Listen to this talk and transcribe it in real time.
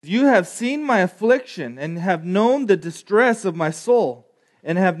You have seen my affliction and have known the distress of my soul,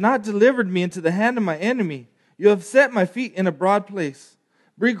 and have not delivered me into the hand of my enemy. You have set my feet in a broad place.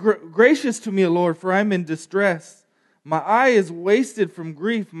 Be gracious to me, O Lord, for I am in distress. My eye is wasted from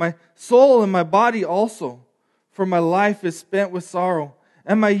grief, my soul and my body also. For my life is spent with sorrow,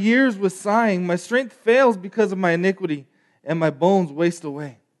 and my years with sighing. My strength fails because of my iniquity, and my bones waste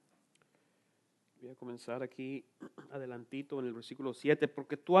away. Voy a comenzar aquí adelantito en el versículo 7,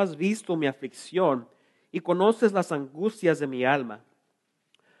 porque tú has visto mi aflicción y conoces las angustias de mi alma.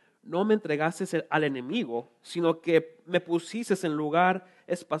 No me entregaste al enemigo, sino que me pusiste en lugar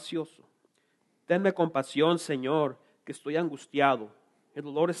espacioso. Tenme compasión, Señor, que estoy angustiado. El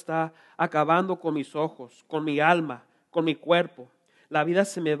dolor está acabando con mis ojos, con mi alma, con mi cuerpo. La vida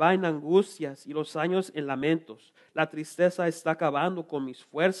se me va en angustias y los años en lamentos. La tristeza está acabando con mis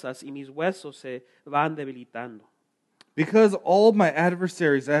fuerzas y mis huesos se van debilitando. Because all my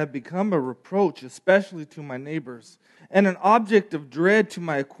adversaries I have become a reproach, especially to my neighbors, and an object of dread to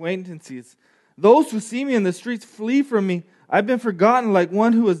my acquaintances. Those who see me in the streets flee from me. I've been forgotten like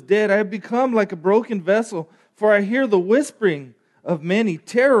one who is dead. I have become like a broken vessel, for I hear the whispering of many,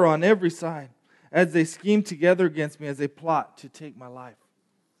 terror on every side, as they scheme together against me, as they plot to take my life.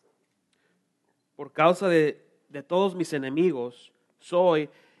 Por causa de todos mis enemigos, soy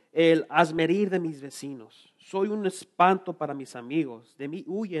el hazmerir de mis vecinos. Soy un espanto para mis amigos. De mí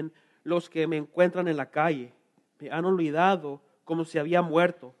huyen los que me encuentran en la calle. Me han olvidado como si había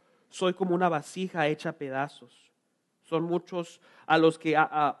muerto. Soy como una vasija hecha a pedazos. Son muchos a los que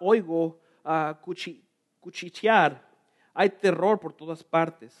oigo cuchichear. Hay terror por todas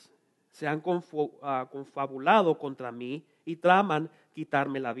partes. Se han confabulado contra mí y traman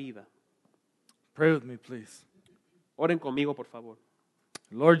quitarme la vida. Pray with me, please. Oren conmigo, por favor.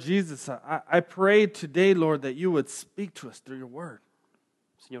 Lord Jesus, I pray today, Lord, that you would speak to us through your word.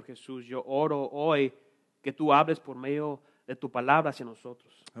 Señor Jesús, yo oro hoy que tú hables por medio de tu palabra hacia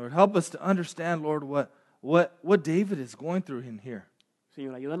nosotros. Lord, help us to understand, Lord, what David is going through in here.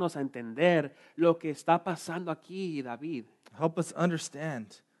 Señor, ayúdanos a entender lo que está pasando aquí, David. Help us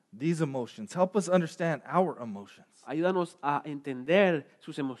understand these emotions. Help us understand our emotions. Ayúdanos a entender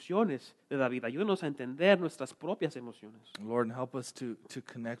sus emociones de David. Ayúdanos a entender nuestras propias emociones. Lord, and help us to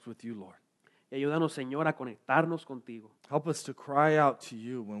connect with you, Lord. Y ayúdanos, Señor, a conectarnos contigo. Help us to cry out to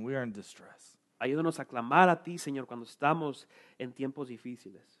you when we are in distress. Ayúdanos a clamar a ti, Señor, cuando estamos en tiempos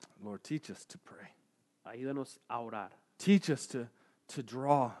difíciles. Lord, teach us to pray. Ayúdanos a orar. Teach us to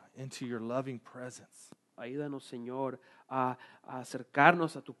draw into your loving presence. Ayúdanos, Señor, a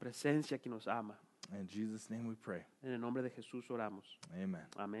acercarnos a tu presencia que nos ama. In Jesus' name we pray. En el nombre de Jesús oramos. Amen.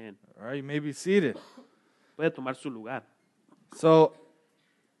 Amén. All right, you may be seated. Puede tomar su lugar. So,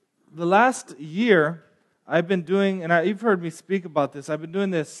 the last year, I've been doing, and you've heard me speak about this, I've been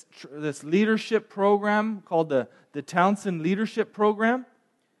doing this leadership program called the Townsend Leadership Program.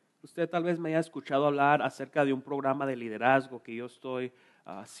 Usted tal vez me haya escuchado hablar acerca de un programa de liderazgo que yo estoy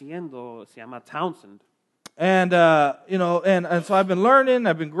haciendo, se llama Townsend. And and so I've been learning,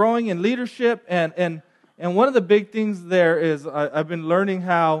 I've been growing in leadership, and one of the big things there is I've been learning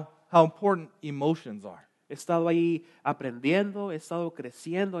how important emotions are. He estado ahí aprendiendo, he estado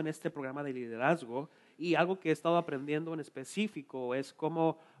creciendo en este programa de liderazgo y algo que he estado aprendiendo en específico es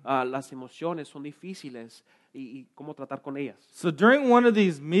cómo las emociones son difíciles y cómo tratar con ellas. So during one of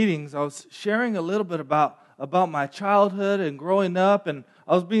these meetings, I was sharing a little bit about my childhood and growing up, and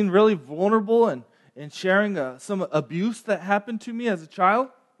I was being really vulnerable and sharing some abuse that happened to me as a child.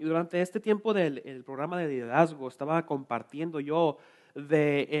 Y durante este tiempo del programa de liderazgo estaba compartiendo yo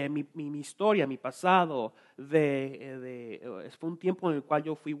de mi historia, mi pasado. Fue un tiempo en el cual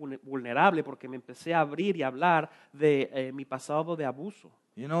yo fui vulnerable porque me empecé a abrir y hablar de mi pasado de abuso.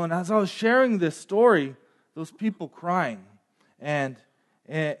 You know, and as I was sharing this story, those people crying, and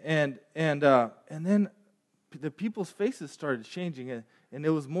then the people's faces started changing, and it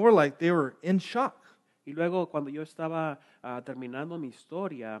was more like they were in shock. Y luego cuando yo estaba terminando mi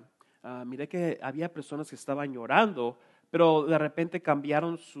historia, miré que había personas que estaban llorando, pero de repente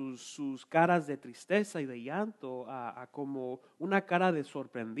cambiaron sus caras de tristeza y de llanto a como una cara de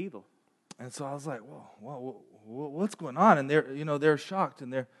sorprendido. And so I was like, "Whoa, what's going on?" And they're shocked,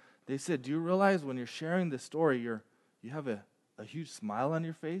 and they said, "Do you realize when you're sharing this story, you have a huge smile on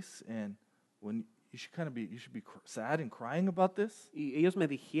your face, and when you should be sad and crying about this?" Y ellos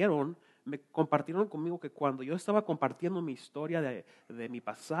me compartieron conmigo que cuando yo estaba compartiendo mi historia de mi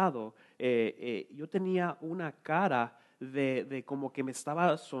pasado, yo tenía una cara de como que me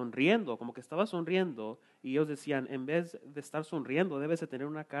estaba sonriendo, y ellos decían, en vez de estar sonriendo, debes de tener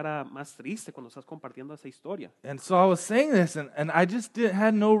una cara más triste cuando estás compartiendo esa historia. And so I was saying this, and I just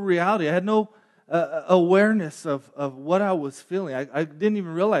had no reality. I had no awareness of what I was feeling. I didn't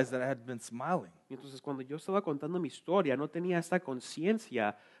even realize that I had been smiling. Y entonces cuando yo estaba contando mi historia, no tenía esta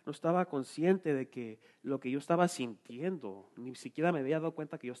conciencia, no estaba consciente de que lo que yo estaba sintiendo, ni siquiera me había dado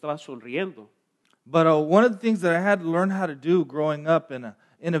cuenta que yo estaba sonriendo. But one of the things that I had to learn how to do growing up in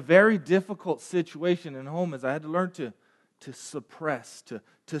a very difficult situation in home is I had to learn to suppress,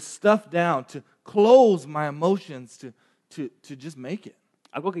 to stuff down, to close my emotions, to just make it.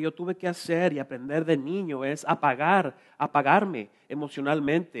 Algo que yo tuve que hacer y aprender de niño es apagarme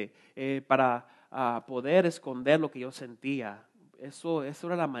emocionalmente para poder esconder lo que yo sentía. Esta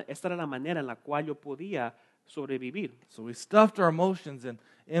era la manera en la cual yo podía sobrevivir. So we stuffed our emotions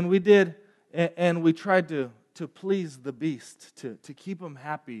and we did, and we tried to please the beast, to keep him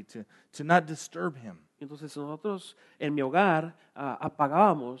happy, to not disturb him. Entonces nosotros en mi hogar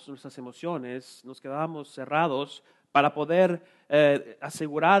apagábamos nuestras emociones, nos quedábamos cerrados para poder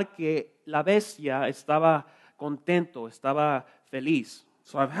asegurar que la bestia estaba contento, estaba feliz.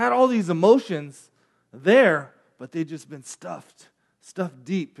 So I've had all these emotions there, but they've just been stuffed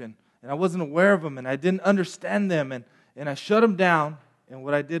deep, and I wasn't aware of them, and I didn't understand them, and I shut them down, and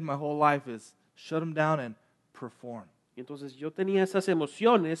what I did my whole life is shut them down and perform. Entonces yo tenía esas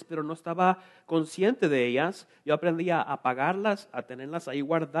emociones, pero no estaba consciente de ellas. Yo aprendí a apagarlas, a tenerlas ahí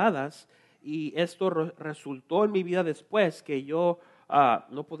guardadas, y esto resultó en mi vida después que yo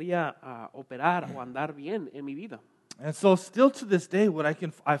no podía operar o andar bien en mi vida. And so still to this day, what I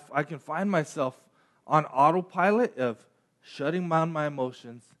can find myself on autopilot of shutting down my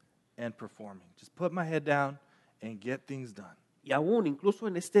emotions and performing. Just put my head down and get things done. Y aún, incluso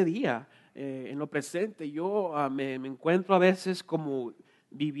en este día, en lo presente, yo me encuentro a veces como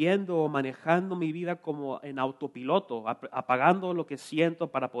viviendo o manejando mi vida como en autopiloto, apagando lo que siento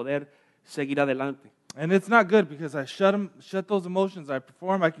para poder seguir adelante. And it's not good because I shut those emotions, I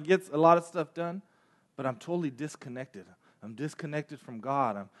perform, I can get a lot of stuff done, but I'm totally disconnected. I'm disconnected from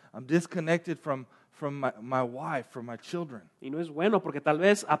God. I'm disconnected from my wife, from my children. Y no es bueno porque tal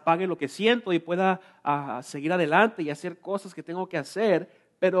vez apague lo que siento y pueda seguir adelante y hacer cosas que tengo que hacer,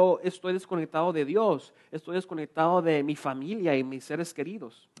 pero estoy desconectado de Dios, estoy desconectado de mi familia y mis seres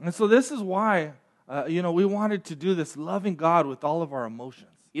queridos. And so this is why, we wanted to do this loving God with all of our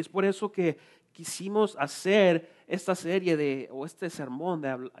emotions. Y es por eso que quisimos hacer esta serie o este sermón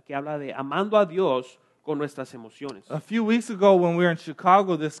que habla de amando a Dios con nuestras emociones. A few weeks ago when we were in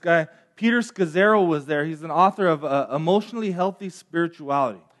Chicago, this guy, Peter Scazzaro, was there. He's an author of Emotionally Healthy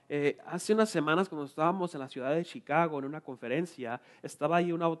Spirituality. Hace unas semanas cuando estábamos en la ciudad de Chicago en una conferencia, estaba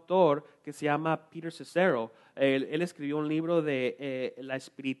ahí un autor que se llama Peter Scazzaro. Él escribió un libro de la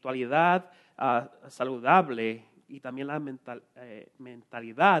espiritualidad saludable y también la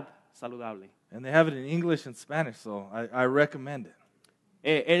mentalidad saludable. And they have it in English and Spanish, so I recommend it.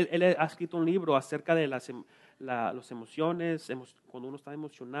 Él ha escrito un libro acerca de las emociones, cuando uno está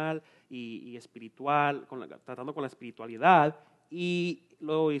emocional y espiritual, tratando con la espiritualidad, y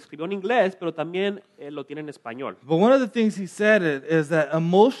lo escribió en inglés, pero también lo tiene en español. But one of the things he said is that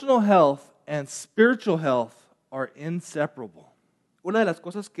emotional health and spiritual health are inseparable. Una de las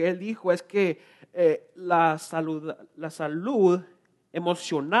cosas que él dijo es que la salud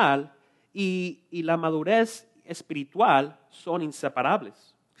emocional y la madurez espiritual son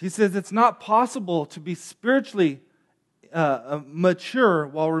inseparables. He says it's not possible to be spiritually mature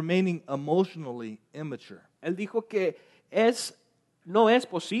while remaining emotionally immature. Él dijo que no es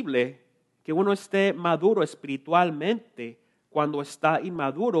posible que uno esté maduro espiritualmente cuando está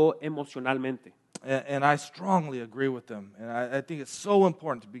inmaduro emocionalmente. And I strongly agree with them. And I think it's so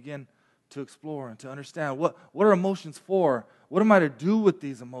important to begin to explore and to understand what are emotions for? What am I to do with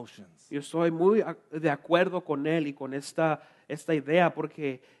these emotions? Yo estoy muy de acuerdo con él y con esta idea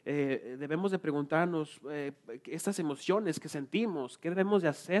porque debemos de preguntarnos estas emociones que sentimos, ¿qué debemos de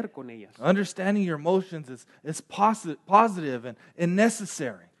hacer con ellas? Understanding your emotions is positive and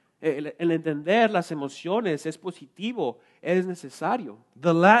necessary. El entender las emociones es positivo, es necesario.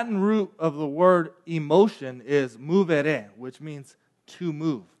 The Latin root of the word emotion is movere, which means to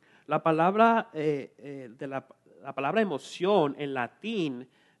move. La palabra la palabra emoción en latín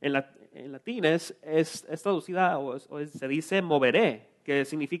es traducida o se dice moveré, que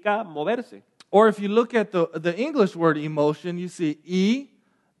significa moverse. Or if you look at the English word emotion, you see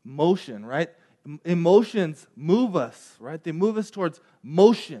motion, right? Emotions move us, right? They move us towards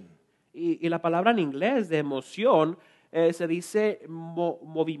motion. Y la palabra en inglés de emoción se dice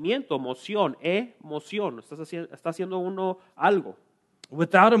movimiento, moción, emoción. Está haciendo uno algo.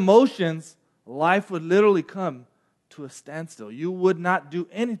 Without emotions, life would literally come to a standstill. You would not do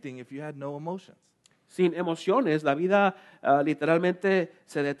anything if you had no emotions. Sin emociones, la vida literalmente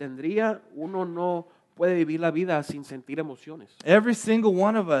se detendría. Uno no puede vivir la vida sin sentir emociones. Every single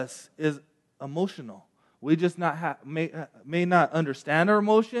one of us is emotional. We just may not understand our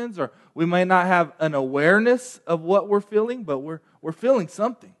emotions, or we may not have an awareness of what we're feeling, but we're feeling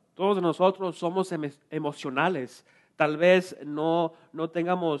something. Todos nosotros somos emocionales. Tal vez no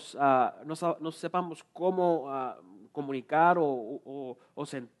tengamos, no sepamos cómo comunicar o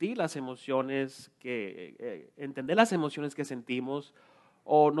sentir las emociones, entender las emociones que sentimos,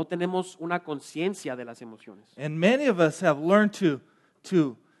 o no tenemos una conciencia de las emociones. And many of us have learned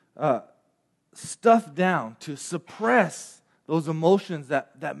to stuff down, to suppress those emotions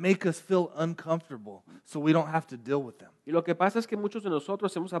that make us feel uncomfortable, so we don't have to deal with them. Y lo que pasa es que muchos de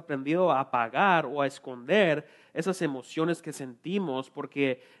nosotros hemos aprendido a apagar o a esconder esas emociones que sentimos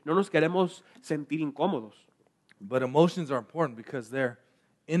porque no nos queremos sentir incómodos. But emotions are important because they're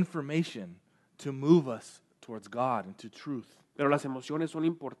information to move us towards God and to truth. Pero las emociones son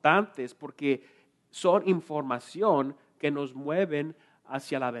importantes porque son información que nos mueven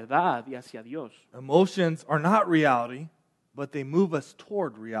hacia la verdad y hacia Dios. Emotions are not reality, but they move us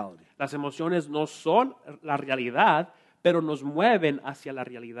toward reality. Las emociones no son la realidad, pero nos mueven hacia la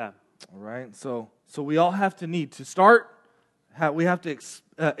realidad. All right? So we all have to start. We have to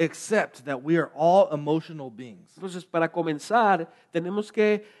accept that we are all emotional beings. Entonces, para comenzar, tenemos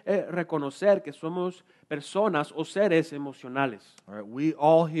que reconocer que somos personas o seres emocionales. All right? We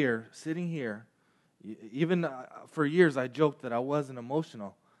all here, sitting here, even for years I joked that I wasn't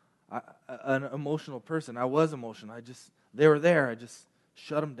emotional. An emotional person. I was emotional. They were there. I just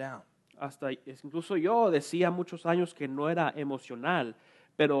shut them down. Incluso yo decía muchos años que no era emocional,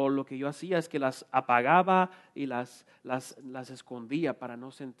 pero lo que yo hacía es que las apagaba y las escondía para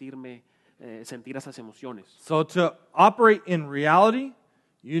no sentir esas emociones. So to operate in reality,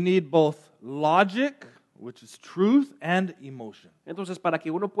 you need both logic, which is truth, and emotion. Entonces, para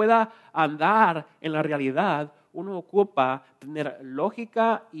que uno pueda andar en la realidad, uno ocupa tener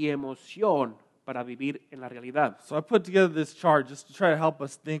lógica y emoción para vivir en la realidad. So I put together this chart just to try to help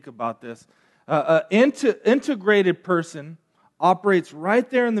us think about this. Integrated person operates right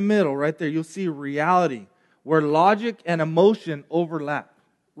there in the middle, right there. You'll see reality, where logic and emotion overlap.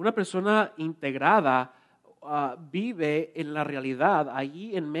 Una persona integrada vive en la realidad,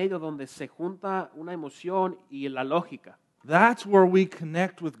 allí en medio donde se junta una emoción y la lógica. That's where we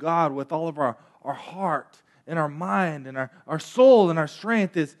connect with God with all of our heart and our mind and our soul and our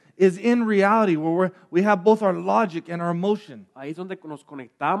strength is in reality, where we have both our logic and our emotion. Ahí es donde nos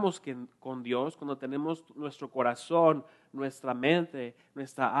conectamos con Dios, cuando tenemos nuestro corazón, nuestra mente,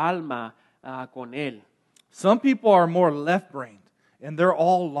 nuestra alma con Él. Some people are more left-brained, and they're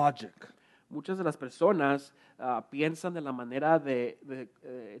all logic. Muchas de las personas piensan de la manera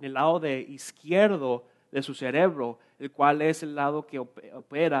en el lado de izquierdo de su cerebro, el cual es el lado que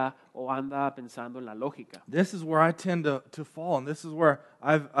opera o anda pensando en la lógica. This is where I tend to fall, and this is where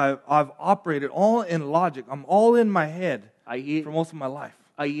I've operated all in logic. I'm all in my head for most of my life.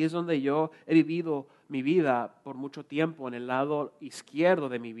 Ahí es donde yo he vivido mi vida por mucho tiempo, en el lado izquierdo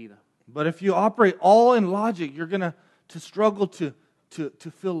de mi vida. But if you operate all in logic, you're going to struggle to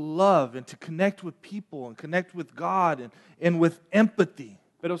feel love and to connect with people and connect with God and with empathy.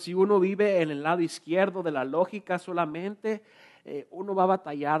 Pero si uno vive en el lado izquierdo de la lógica solamente, uno va a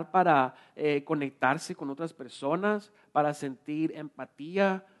batallar para conectarse con otras personas, para sentir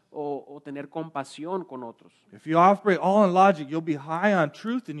empatía o tener compasión con otros. If you operate all in logic, you'll be high on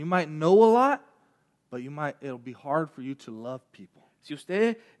truth and you might know a lot, but it'll be hard for you to love people. Si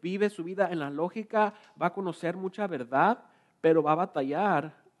usted vive su vida en la lógica, va a conocer mucha verdad, pero va a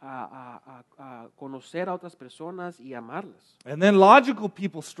batallar a conocer a otras personas y amarlas. And then logical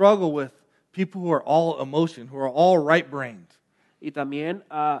people struggle with people who are all emotion, who are all right-brained. Y también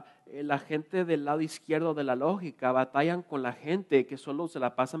la gente del lado izquierdo de la lógica batallan con la gente que solo se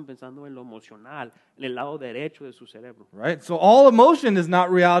la pasan pensando en lo emocional, en el lado derecho de su cerebro. Right? So all emotion is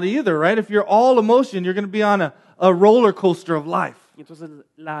not reality either, right? If you're all emotion, you're going to be on a roller coaster of life. Entonces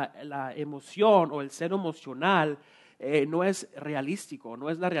la emoción o el ser emocional no es realístico, no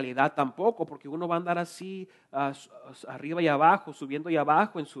es la realidad tampoco, porque uno va a andar así arriba y abajo, subiendo y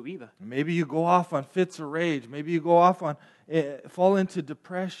abajo en su vida. Maybe you go off on fits of rage. Maybe you go off on, fall into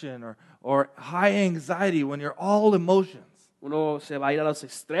depression or high anxiety when you're all emotions. Uno se va a ir a los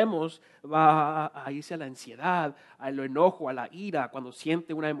extremos, va a irse a la ansiedad, a lo enojo, a la ira, cuando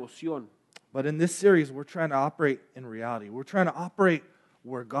siente una emoción. But in this series, we're trying to operate in reality. We're trying to operate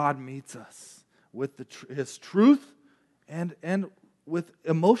where God meets us with His truth and with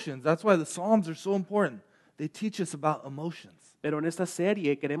emotions. That's why the Psalms are so important. They teach us about emotions. Pero en esta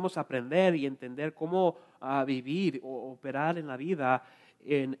serie queremos aprender y entender cómo vivir o operar en la vida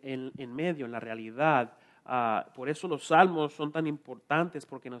en medio, en la realidad. Por eso los salmos son tan importantes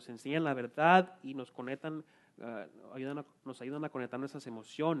porque nos enseñan la verdad y nos conectan, nos ayudan a conectar nuestras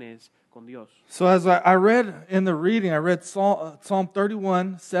emociones con Dios. So as I read in the reading, I read Psalm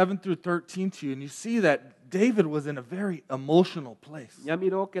 31, 7 through 13 to you, and you see that David was in a very emotional place. Ya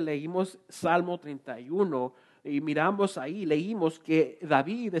miró que leímos Salmo 31 y leímos que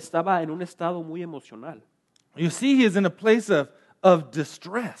David estaba en un estado muy emocional. You see he is in a place of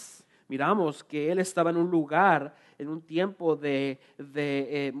distress. Miramos que él estaba en un lugar, en un tiempo de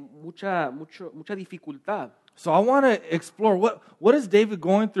mucha dificultad. So I want to explore what is David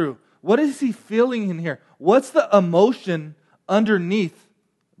going through? What is he feeling in here? What's the emotion underneath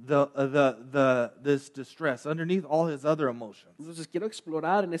this distress, underneath all his other emotions? Entonces quiero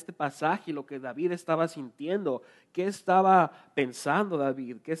explorar en este pasaje lo que David estaba sintiendo, qué estaba pensando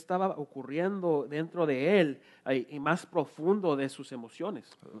David, qué estaba ocurriendo dentro de él y más profundo de sus emociones.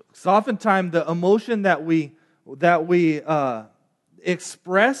 So oftentimes the emotion that we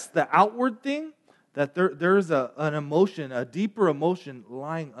express, the outward thing, that there's an emotion, a deeper emotion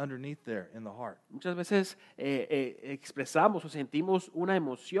lying underneath there in the heart. Muchas veces expresamos o sentimos una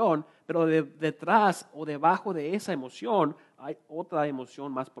emoción, pero detrás o debajo de esa emoción hay otra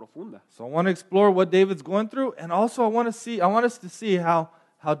emoción más profunda. So I want to explore what David's going through, and also I want us to see how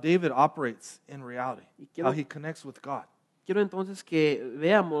David operates in reality, how he connects with God. Quiero entonces que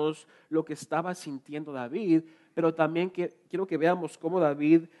veamos lo que estaba sintiendo David, pero también quiero que veamos cómo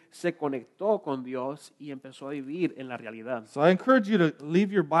David se conectó con Dios y empezó a vivir en la realidad. So I encourage you to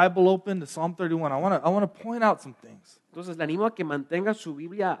leave your Bible open to Psalm 31. I want to point out some things. Entonces le animo a que mantenga su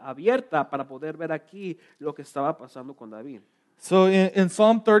Biblia abierta para poder ver aquí lo que estaba pasando con David. So in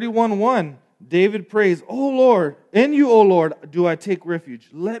Psalm 31:1, David prays, "O Lord, in you, O Lord, do I take refuge.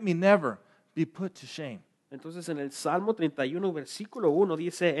 Let me never be put to shame." Entonces en el Salmo 31, versículo 1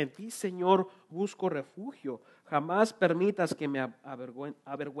 dice, en ti, Señor, busco refugio. Jamás permitas que me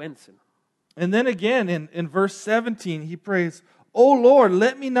avergüencen. And then again in verse 17, he prays, "O Lord,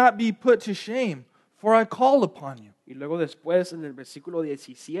 let me not be put to shame, for I call upon you." Y luego después en el versículo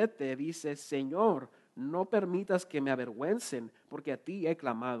 17 dice, Señor, no permitas que me avergüencen, porque a ti he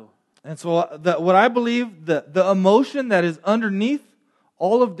clamado. And so what I believe, the emotion that is underneath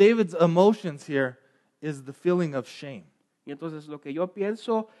all of David's emotions here is the feeling of shame. Y entonces lo que yo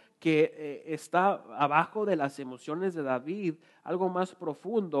pienso que está abajo de las emociones de David, algo más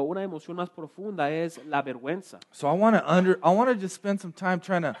profundo, una emoción más profunda es la vergüenza. So I want to just spend some time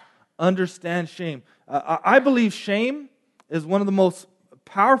trying to understand shame. I believe shame is one of the most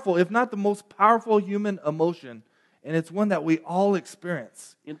powerful, if not the most powerful human emotion, and it's one that we all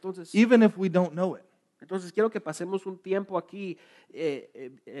experience, Entonces, even if we don't know it. Entonces quiero que pasemos un tiempo aquí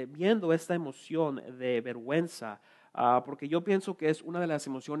viendo esta emoción de vergüenza, porque yo pienso que es una de las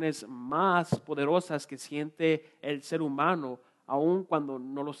emociones más poderosas que siente el ser humano, aun cuando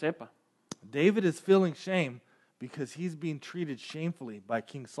no lo sepa. David is feeling shame because he's being treated shamefully by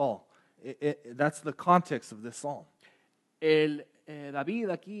King Saul. That's the context of this psalm. David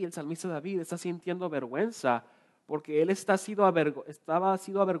aquí, el salmista David, está sintiendo vergüenza porque él estaba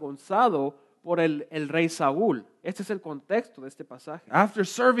sido avergonzado por el rey Saúl. Este es el contexto de este pasaje. After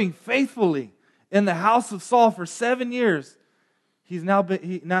serving faithfully in the house of Saul for 7 years, he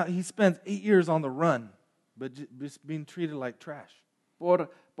spends 8 years on the run, but just being treated like trash.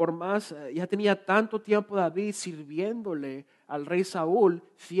 Por más, ya tenía tanto tiempo David sirviéndole al rey Saúl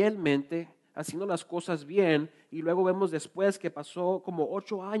fielmente, haciendo las cosas bien, y luego vemos después que pasó como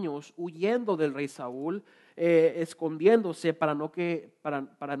 8 años huyendo del rey Saúl, escondiéndose para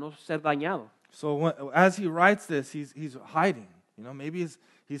no ser dañado. So as he writes this, he's hiding. You know, maybe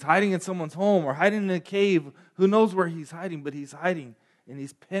he's hiding in someone's home or hiding in a cave. Who knows where he's hiding, but he's hiding and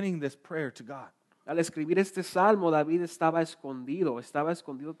he's penning this prayer to God. Al escribir este salmo, David estaba escondido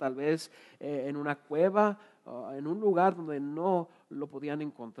tal vez en una cueva, en un lugar donde no lo podían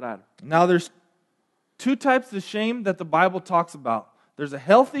encontrar. Now there's 2 types of shame that the Bible talks about. There's a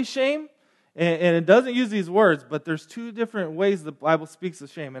healthy shame, and it doesn't use these words, but there's 2 different ways the Bible speaks of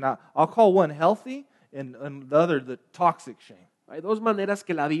shame. And I'll call one healthy and the other the toxic shame. Hay 2 maneras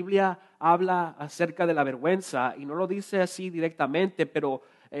que la Biblia habla acerca de la vergüenza, y no lo dice así directamente, pero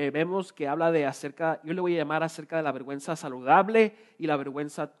vemos que habla de acerca, yo le voy a llamar acerca de la vergüenza saludable y la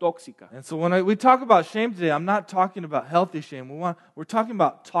vergüenza tóxica. And so when we talk about shame today, I'm not talking about healthy shame. We're talking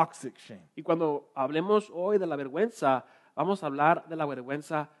about toxic shame. Y cuando hablemos hoy de la vergüenza, vamos a hablar de la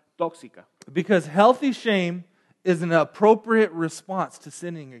vergüenza tóxica. Because healthy shame is an appropriate response to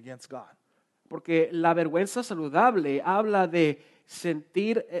sinning against God. Porque la vergüenza saludable habla de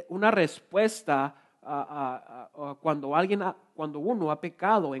sentir una respuesta cuando uno ha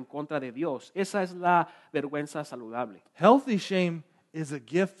pecado en contra de Dios. Esa es la vergüenza saludable. Healthy shame is a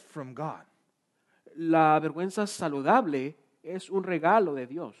gift from God. La vergüenza saludable es un regalo de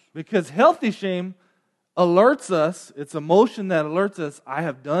Dios. Because healthy shame alerts us, it's emotion that alerts us, I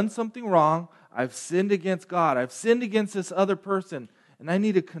have done something wrong, I've sinned against God, I've sinned against this other person, and I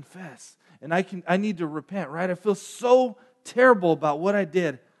need to confess, and I need to repent, right? I feel so terrible about what I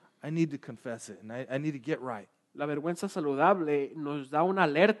did, I need to confess it, and I need to get right. La vergüenza saludable nos da una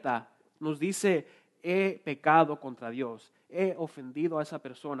alerta, nos dice, he pecado contra Dios, he ofendido a esa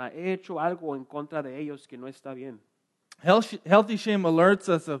persona, he hecho algo en contra de ellos que no está bien. Healthy shame alerts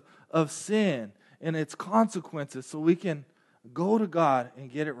us of sin and its consequences so we can go to God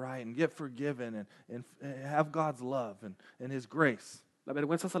and get it right and get forgiven and have God's love and His grace. La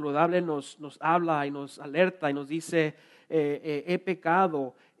vergüenza saludable nos habla y nos alerta y nos dice, he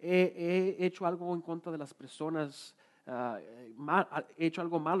pecado, he hecho algo en contra de las personas, he hecho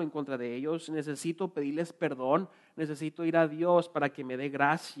algo malo en contra de ellos, necesito pedirles perdón, necesito ir a Dios para que me dé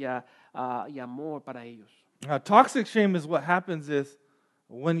gracia y amor para ellos. Toxic shame is what happens is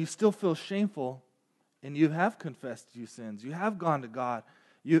when you still feel shameful and you have confessed your sins, you have gone to God,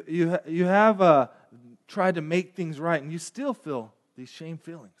 you have tried to make things right, and you still feel these shame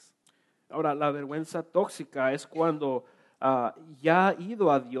feelings. Ahora, la vergüenza tóxica es cuando ya ha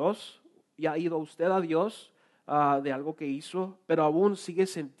ido a Dios, ya ha ido usted a Dios de algo que hizo, pero aún sigue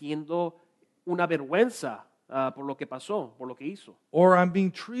sintiendo una vergüenza por lo que pasó, por lo que hizo. Or I'm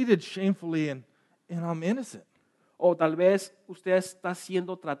being treated shamefully and I'm innocent. O tal vez usted está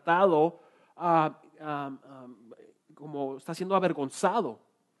siendo tratado como está siendo avergonzado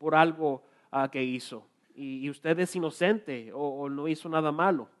por algo que hizo. Y usted es inocente o no hizo nada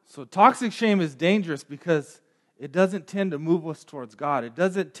malo. So toxic shame is dangerous because it doesn't tend to move us towards God. It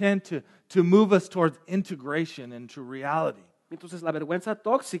doesn't tend to move us towards integration into reality. Entonces la vergüenza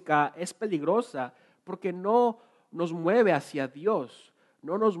tóxica es peligrosa porque no nos mueve hacia Dios,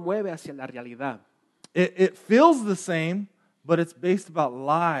 no nos mueve hacia la realidad. It feels the same, but it's based about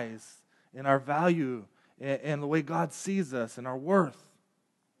lies and our value and the way God sees us and our worth.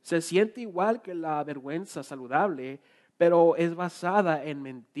 Se siente igual que la vergüenza saludable, pero es basada en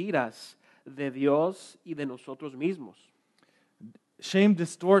mentiras de Dios y de nosotros mismos. Shame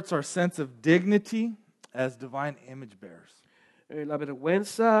distorts our sense of dignity as divine image bearers. La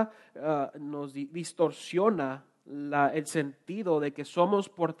vergüenza nos distorsiona el sentido de que somos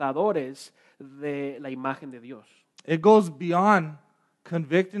portadores de la imagen de Dios. It goes beyond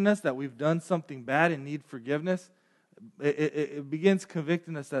convicting us that we've done something bad and need forgiveness. It begins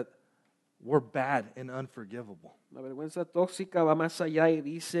convicting us that we're bad and unforgivable. La vergüenza tóxica va más allá y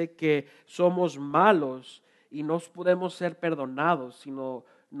dice que somos malos y no podemos ser perdonados, sino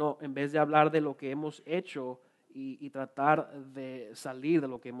en vez de hablar de lo que hemos hecho y tratar de salir de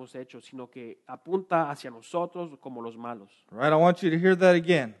lo que hemos hecho, sino que apunta hacia nosotros como los malos. Right? I want you to hear that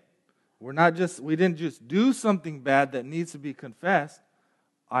again. We didn't just do something bad that needs to be confessed.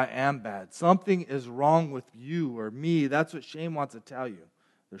 I am bad. Something is wrong with you or me. That's what shame wants to tell you.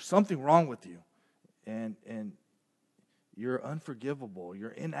 There's something wrong with you. And you're unforgivable.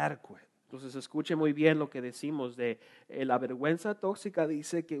 You're inadequate. Entonces escuche muy bien lo que decimos de la vergüenza tóxica.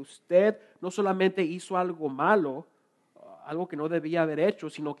 Dice que usted no solamente hizo algo malo, algo que no debía haber hecho,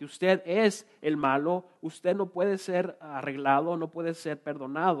 sino que usted es el malo. Usted no puede ser arreglado, no puede ser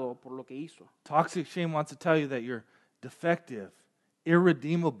perdonado por lo que hizo. Toxic shame wants to tell you that you're defective,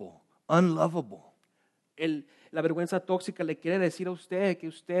 irredeemable, unlovable. La vergüenza tóxica le quiere decir a usted que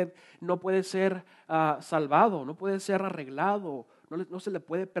usted no puede ser salvado, no puede ser arreglado, no se le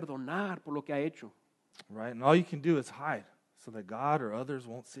puede perdonar por lo que ha hecho. Right? And all you can do is hide so that God or others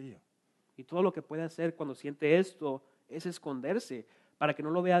won't see you. Y todo lo que puede hacer cuando siente esto es esconderse para que no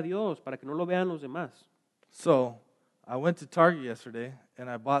lo vea Dios, para que no lo vean los demás. So, I went to Target yesterday and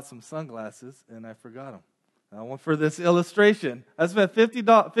I bought some sunglasses and I forgot them. I went for this illustration. I spent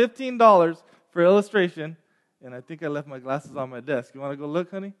 $15 for illustration, and I think I left my glasses on my desk. You want to go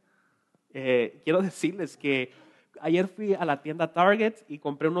look, honey? Quiero decirles que ayer fui a la tienda Target y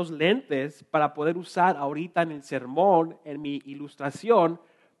compré unos lentes para poder usar ahorita en el sermón, en mi ilustración,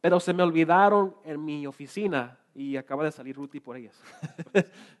 pero se me olvidaron en mi oficina. y acaba de salir Ruthie por ellas.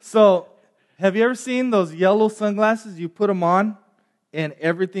 So, have you ever seen those yellow sunglasses? You put them on and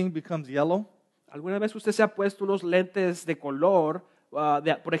everything becomes yellow. ¿Alguna vez usted se ha puesto unos lentes de color,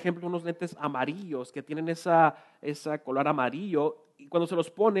 por ejemplo, unos lentes amarillos que tienen esa color amarillo, y cuando se los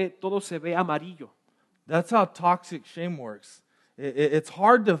pone, todo se ve amarillo? That's how toxic shame works. It's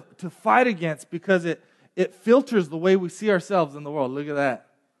hard to fight against because it filters the way we see ourselves in the world. Look at that.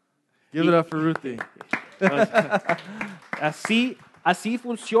 Give it up for Ruthie. Así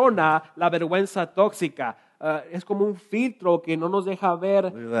funciona la vergüenza tóxica. Es como un filtro que no nos deja ver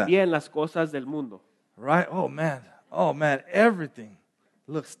Look at that. bien las cosas del mundo. Right? Oh man, everything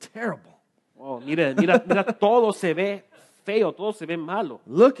looks terrible. Oh, mira, todo se ve feo, todo se ve malo.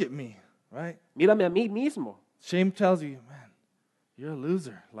 Look at me, right? Mírame a mí mismo. Shame tells you, man, you're a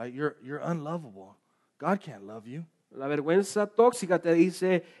loser. Like you're unlovable. God can't love you. La vergüenza tóxica te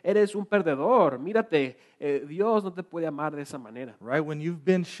dice, eres un perdedor. Mírate, Dios no te puede amar de esa manera. Right? When you've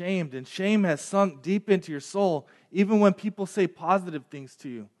been shamed and shame has sunk deep into your soul, even when people say positive things to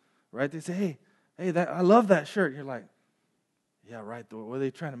you, right? They say, hey, I love that shirt. You're like, yeah, right. Were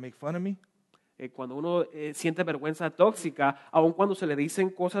they trying to make fun of me? Cuando uno siente vergüenza tóxica, aun cuando se le dicen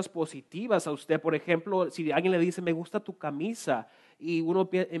cosas positivas a usted, por ejemplo, si alguien le dice, me gusta tu camisa, y uno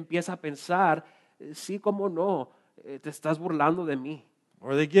empieza a pensar, sí, cómo no, te estás burlando de mí.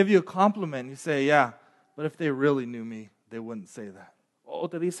 Or they give you a compliment and you say, yeah, but if they really knew me, they wouldn't say that. O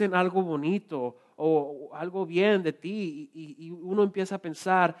te dicen algo bonito o algo bien de ti y uno empieza a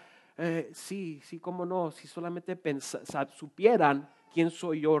pensar, sí, cómo no, si solamente supieran quién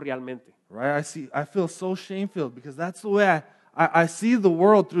soy yo realmente. Right? I feel so shame-filled because that's the way I see the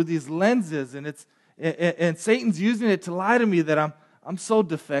world through these lenses, and and Satan's using it to lie to me that I'm so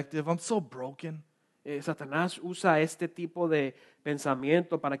defective, I'm so broken. Satanás usa este tipo de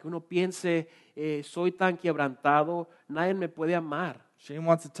pensamiento para que uno piense, soy tan quebrantado, nadie me puede amar. Shame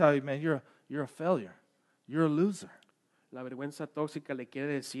wants to tell you, man, you're a failure. You're a loser. La vergüenza tóxica le quiere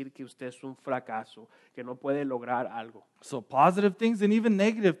decir que usted es un fracaso, que no puede lograr algo. So positive things and even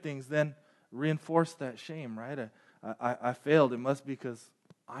negative things then reinforce that shame, right? I failed. It must be because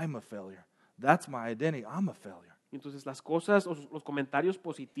I'm a failure. That's my identity. I'm a failure. Entonces las cosas, los comentarios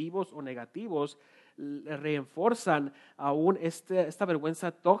positivos o negativos reforzan aún esta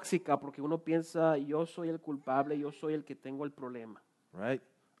vergüenza tóxica porque uno piensa, yo soy el culpable, yo soy el que tengo el problema. Right?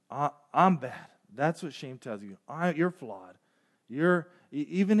 I'm bad. That's what shame tells you. You're flawed.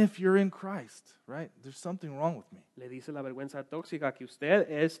 Even if you're in Christ, right? There's something wrong with me. Le dice la vergüenza tóxica que usted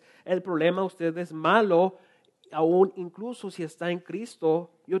es el problema, usted es malo, aún incluso si está en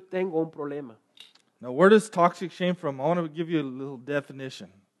Cristo, yo tengo un problema. Now, where does toxic shame from? I want to give you a little definition.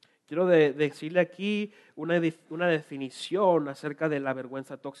 Quiero decirle aquí una definición acerca de la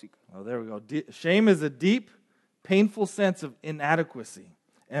vergüenza tóxica. Oh, there we go. Shame is a deep, painful sense of inadequacy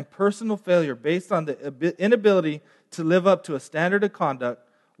and personal failure based on the inability to live up to a standard of conduct,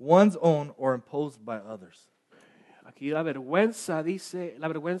 one's own or imposed by others. Aquí la vergüenza dice, la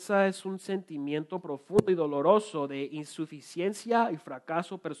vergüenza es un sentimiento profundo y doloroso de insuficiencia y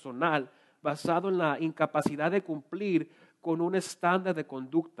fracaso personal basado en la incapacidad de cumplir con un estándar de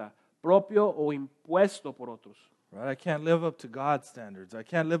conducta propio o impuesto por otros. Right? I can't live up to God's standards. I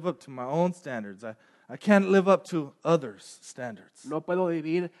can't live up to my own standards. I can't live up to others' standards. No puedo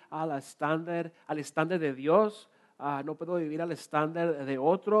vivir al estándar de Dios, no puedo vivir al estándar de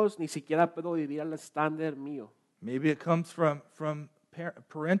otros, ni siquiera puedo vivir al estándar mío. Maybe it comes from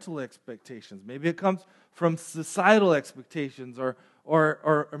parental expectations. Maybe it comes from societal expectations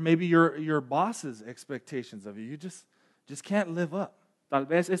or maybe your boss's expectations of you. You just can't live up. Tal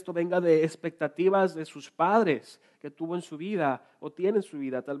vez esto venga de expectativas de sus padres que tuvo en su vida o tiene en su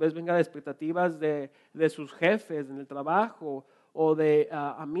vida. Tal vez venga de expectativas de sus jefes en el trabajo o de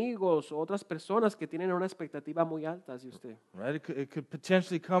amigos o otras personas que tienen una expectativa muy alta de usted. Right? It could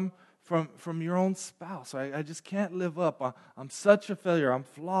potentially come from your own spouse. I just can't live up. I'm such a failure. I'm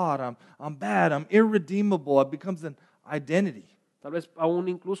flawed. I'm bad. I'm irredeemable. It becomes an identity. Tal vez aún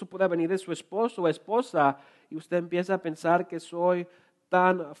incluso pueda venir de su esposo o esposa y usted empieza a pensar que soy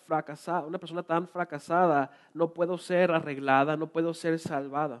tan fracasada, una persona tan fracasada, no puedo ser arreglada, no puedo ser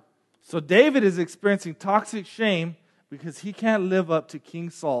salvada. So David is experiencing toxic shame because he can't live up to King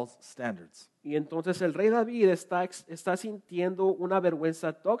Saul's standards. Y entonces el rey David está sintiendo una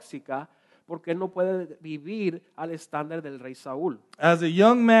vergüenza tóxica porque no puede vivir al estándar del rey Saúl. As a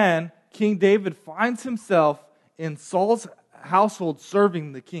young man, King David finds himself in Saul's household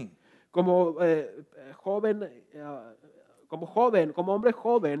serving the king. Como hombre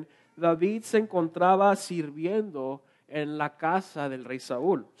joven, David se encontraba sirviendo en la casa del rey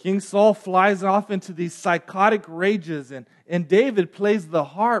Saúl. King Saul flies off into these psychotic rages, and David plays the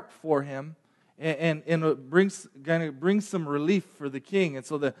harp for him, and it brings some relief for the king. And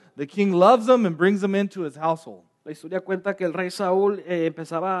so the king loves him and brings him into his household. La historia cuenta que el rey Saúl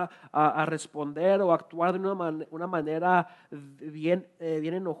empezaba a responder o actuar de una manera bien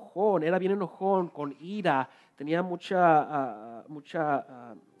enojón, era bien enojón, con ira, tenía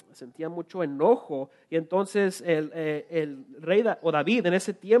sentía mucho enojo, y entonces el rey o David en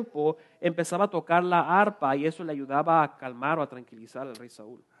ese tiempo empezaba a tocar la arpa y eso le ayudaba a calmar o a tranquilizar al rey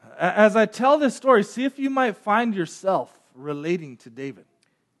Saúl. As I tell this story, see if you might find yourself relating to David.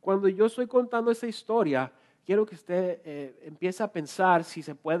 Cuando yo estoy contando esta historia, quiero que usted empiece a pensar si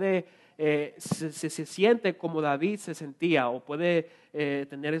se puede, se siente como David se sentía o puede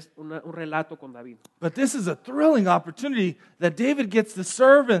tener un relato con David. But this is a thrilling opportunity that David gets to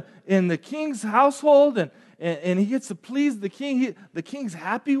serve in the king's household, and he gets to please the king. The king's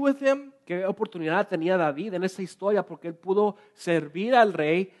happy with him. Qué oportunidad tenía David en esta historia porque él pudo servir al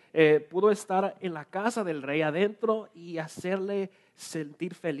rey, pudo estar en la casa del rey adentro y hacerle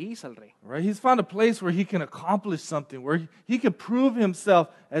sentir feliz al rey. Right? He's found a place where he can accomplish something, where he can prove himself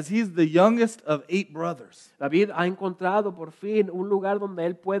as he's the youngest of 8 brothers. David ha encontrado por fin un lugar donde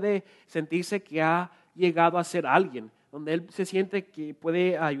él puede sentirse que ha llegado a ser alguien, donde él se siente que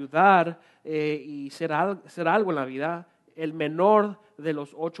puede ayudar y ser algo en la vida, el menor de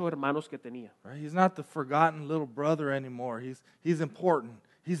los 8 hermanos que tenía. Right? He's not the forgotten little brother anymore. He's important.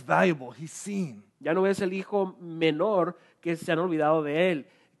 He's valuable. He's seen. Ya no es el hijo menor que se han olvidado de él,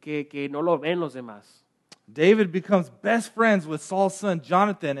 que no lo ven los demás. David becomes best friends with Saul's son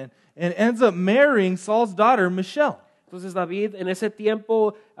Jonathan and ends up marrying Saul's daughter Michelle. Entonces David en ese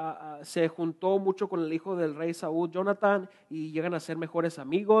tiempo se juntó mucho con el hijo del rey Saúl, Jonathan, y llegan a ser mejores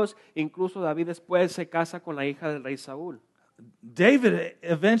amigos. Incluso David después se casa con la hija del rey Saúl. David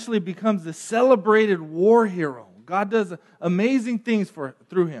eventually becomes the celebrated war hero. God does amazing things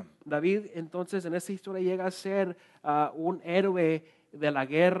through him. David entonces en esta historia llega a ser un héroe de la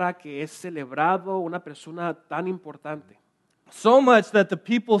guerra que es celebrado, una persona tan importante. So much that the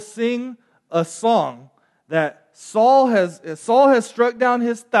people sing a song that Saul has struck down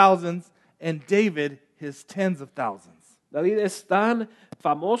his thousands and David his tens of thousands. David es tan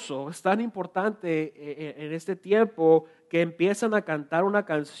famoso, es tan importante en este tiempo que empiezan a cantar una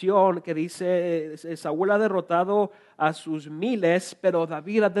canción que dice, Saúl ha derrotado a sus miles, pero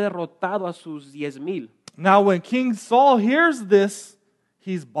David ha derrotado a sus 10,000. Now when King Saul hears this,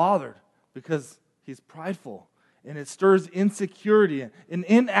 he's bothered because he's prideful, and it stirs insecurity and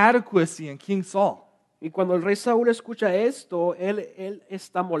inadequacy in King Saul. Y cuando el rey Saúl escucha esto, él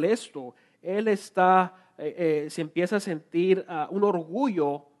está molesto, se empieza a sentir un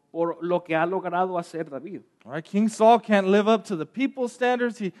orgullo por lo que ha logrado hacer David. All right, King Saul can't live up to the people's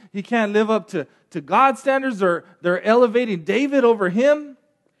standards. He can't live up to God's standards. They're elevating David over him.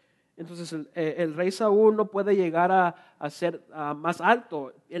 Entonces el rey Saúl no puede llegar a ser más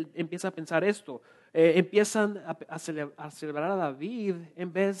alto. Él empieza a pensar esto. Empiezan a celebrar a David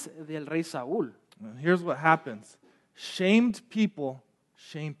en vez del rey Saúl. And here's what happens. Shamed people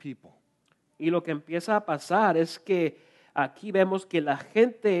shame people. Y lo que empieza a pasar es que aquí vemos que la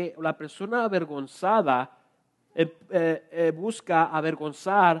gente, la persona avergonzada, busca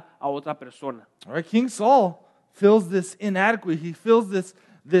avergonzar a otra persona. All right, King Saul feels this inadequate. He feels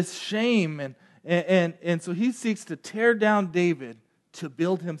this shame, and so he seeks to tear down David to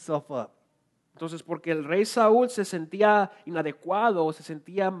build himself up. Entonces, porque el rey Saúl se sentía inadecuado, se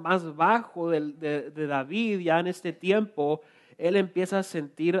sentía más bajo de David ya en este tiempo, él empieza a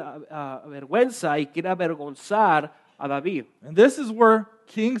sentir vergüenza y quiere avergonzar a David. And this is where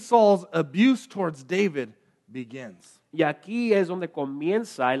King Saul's abuse towards David begins. Y aquí es donde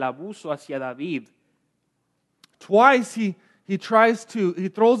comienza el abuso hacia David. Twice he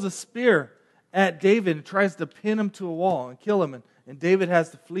throws a spear at David and tries to pin him to a wall and kill him, and David has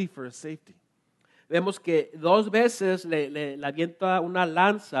to flee for his safety. Vemos que 2 veces le avienta una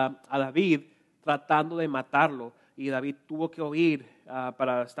lanza a David tratando de matarlo y David tuvo que huir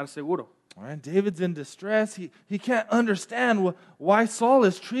para estar seguro. All right, David's in distress. He can't understand why Saul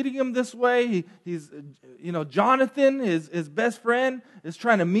is treating him this way. Jonathan, his best friend, is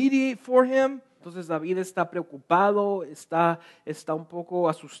trying to mediate for him. Entonces David está preocupado, está un poco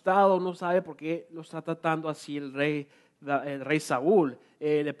asustado, no sabe por qué lo está tratando así el rey Saúl.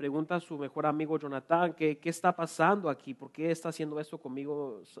 Le pregunta a su mejor amigo Jonathan, ¿qué está pasando aquí? ¿Por qué está haciendo esto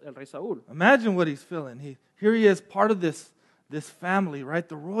conmigo el rey Saúl? Imagine what he's feeling. Here he is, part of this family, right?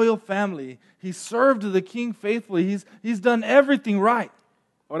 The royal family. He served the king faithfully. He's done everything right.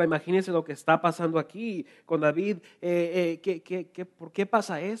 Ahora imagínense lo que está pasando aquí con David. ¿Por qué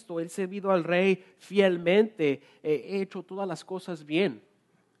pasa esto? Él ha servido al rey fielmente, he hecho todas las cosas bien.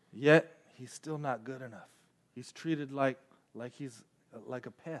 Yet he's still not good enough. He's treated like he's like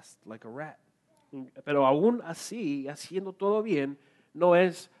a pest, like a rat. Pero aún así, haciendo todo bien, no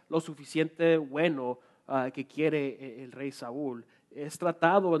es lo suficiente bueno que quiere el rey Saúl. Es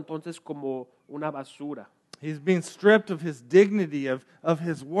tratado entonces como una basura. He's being stripped of his dignity, of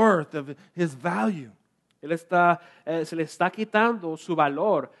his worth, of his value. Se le está quitando su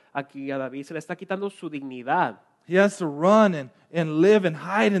valor aquí a David, se le está quitando su dignidad. He has to run and live and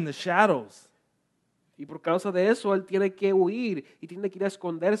hide in the shadows. Y por causa de eso, él tiene que huir y tiene que ir a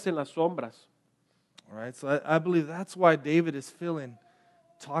esconderse en las sombras. All right, so I believe that's why David is feeling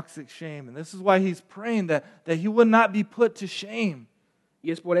toxic shame. And this is why he's praying that he would not be put to shame. Y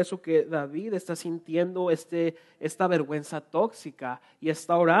es por eso que David está sintiendo esta vergüenza tóxica y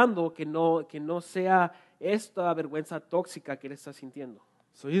está orando que no sea esta vergüenza tóxica que él está sintiendo.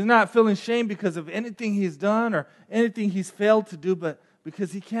 So he's not feeling shame because of anything he's done or anything he's failed to do, but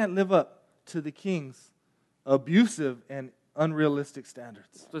because he can't live up to the king's abusive and unrealistic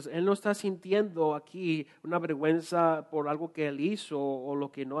standards. Entonces él no está sintiendo aquí una vergüenza por algo que él hizo o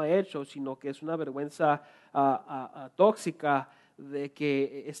lo que no ha hecho, sino que es una vergüenza tóxica de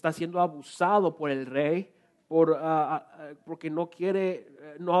que está siendo abusado por el rey porque no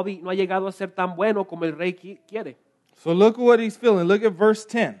ha llegado a ser tan bueno como el rey quiere. So look at what he's feeling. Look at verse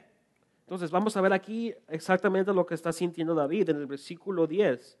 10. Entonces vamos a ver aquí exactamente lo que está sintiendo David en el versículo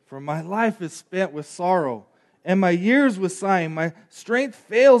 10. For my life is spent with sorrow, and my years with sighing. My strength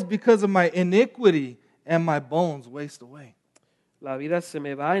fails because of my iniquity, and my bones waste away. La vida se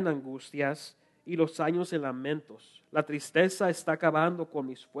me va en angustias y los años en lamentos. La tristeza está acabando con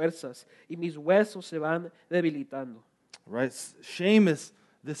mis fuerzas y mis huesos se van debilitando. Right?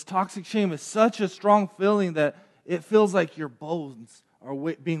 This toxic shame is such a strong feeling that it feels like your bones are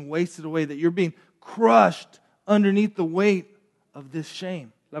being wasted away, that you're being crushed underneath the weight of this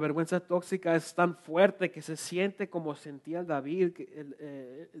shame. La vergüenza tóxica es tan fuerte que se siente como sentía David,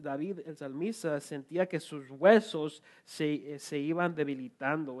 el salmista, sentía que sus huesos se iban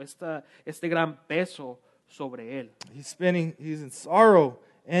debilitando, este gran peso sobre él. He's in sorrow,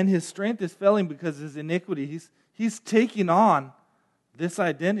 and his strength is failing because of his iniquity. He's taking on this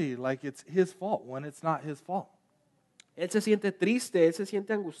identity like it's his fault when it's not his fault. Él se siente triste, él se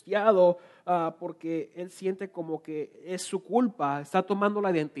siente angustiado porque él siente como que es su culpa, está tomando la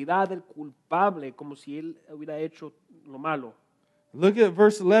identidad del culpable como si él hubiera hecho lo malo. Look at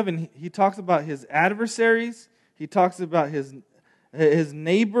verse 11. He talks about his adversaries. He talks about his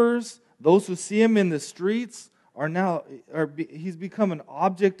neighbors, those who see him in the streets he's become an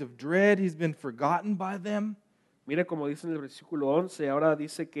object of dread. He's been forgotten by them. Mira como dice en el versículo 11, ahora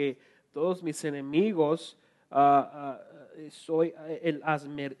dice que todos mis enemigos soy el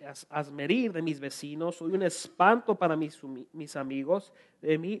hazmerir de mis vecinos, soy un espanto para mis amigos,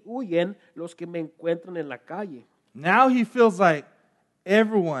 de mí huyen los que me encuentran en la calle. Now he feels like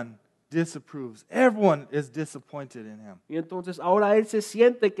everyone disapproves. Everyone is disappointed in him. Y entonces ahora él se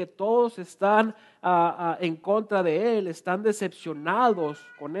siente que todos están en contra de él, están decepcionados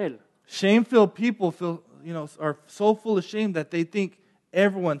con él. Shame-filled people are so full of shame that they think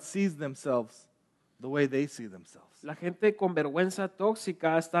everyone sees themselves the way they see themselves. La gente con vergüenza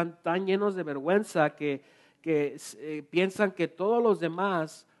tóxica están tan llenos de vergüenza que piensan que todos los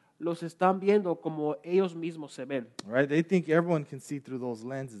demás los están viendo como ellos mismos se ven. Right? They think everyone can see through those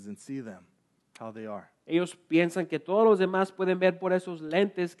lenses and see them how they are. Ellos piensan que todos los demás pueden ver por esos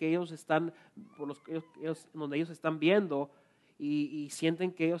lentes que ellos están, donde ellos están viendo y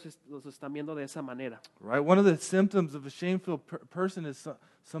sienten que ellos los están viendo de esa manera. Right? One of the symptoms of a shame-filled person is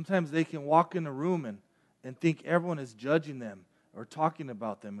sometimes they can walk in a room and think everyone is judging them or talking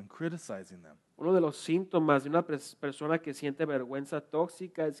about them and criticizing them. Uno de los síntomas de una persona que siente vergüenza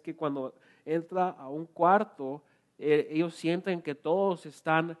tóxica es que cuando entra a un cuarto, ellos sienten que todos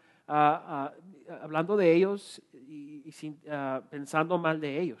están hablando de ellos y pensando mal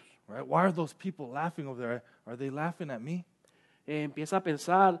de ellos. Right? Why are those people laughing over there? Are they laughing at me? Empieza a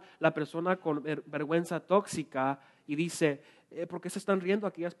pensar la persona con vergüenza tóxica y dice, ¿por qué se están riendo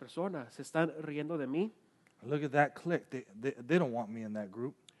aquellas personas? ¿Se están riendo de mí? Look at that clique. They don't want me in that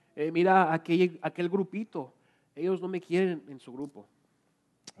group. Mira aquel grupito. Ellos no me quieren en su grupo.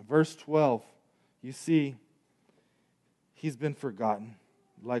 Verse 12, you see, he's been forgotten.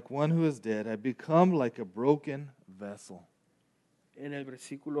 Like one who is dead, I become like a broken vessel. En el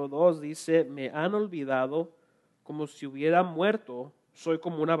versículo 2 dice, me han olvidado como si hubiera muerto, soy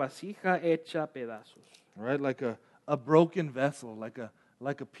como una vasija hecha a pedazos. Right? Like a broken vessel, like a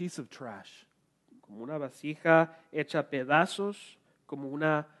like a piece of trash. Como una vasija hecha a pedazos, como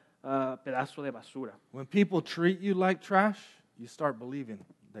una pedazo de basura. When people treat you like trash, you start believing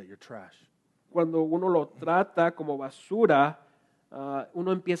that you're trash. Cuando uno lo trata como basura,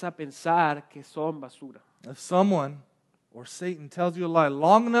 uno empieza a pensar que son basura. If someone or Satan tells you a lie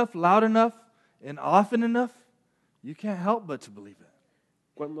long enough, loud enough, and often enough, you can't help but to believe it.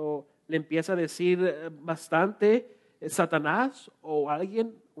 Cuando le empieza a decir bastante Satanás o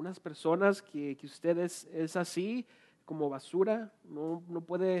alguien, unas personas que usted es así como basura, no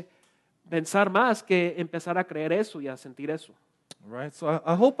puede pensar más que empezar a creer eso y a sentir eso. Right? So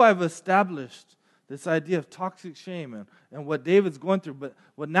I hope I've established this idea of toxic shame and what David's going through. But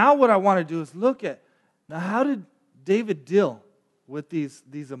what I want to do is look at, now how did David deal with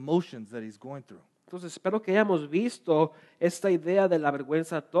these emotions that he's going through? Entonces espero que hayamos visto esta idea de la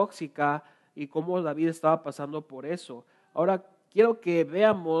vergüenza tóxica y cómo David estaba pasando por eso. Ahora quiero que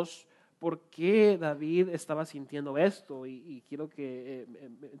veamos por qué David estaba sintiendo esto y quiero que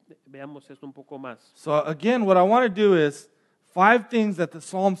veamos esto un poco más. So again, what I want to do is 5 things that the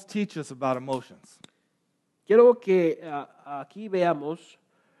Psalms teach us about emotions. Quiero que aquí veamos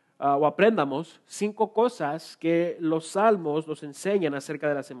o aprendamos 5 cosas que los salmos nos enseñan acerca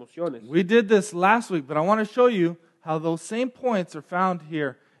de las emociones. We did this last week, but I want to show you how those same points are found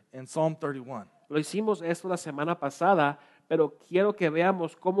here in Psalm 31. Lo hicimos esto la semana pasada, pero quiero que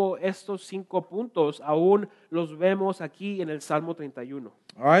veamos cómo estos 5 puntos aún los vemos aquí en el Salmo 31.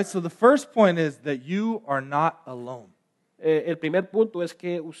 All right, so the first point is that you are not alone. El primer punto es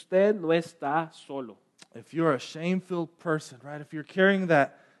que usted no está solo. If you're a shame-filled person, right? If you're carrying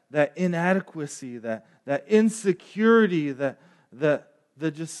that inadequacy, that insecurity, that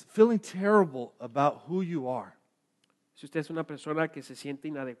just feeling terrible about who you are. Si usted es una persona que se siente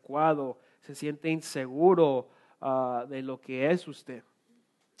inadecuado, se siente inseguro de lo que es usted.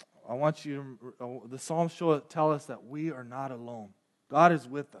 I want you to, the Psalms tell us that we are not alone. God is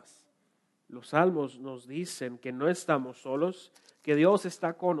with us. Los salmos nos dicen que no estamos solos, que Dios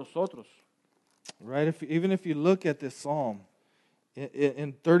está con nosotros. Right? Even if you look at this psalm,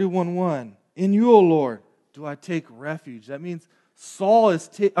 in 31:1, in you, O Lord, do I take refuge. That means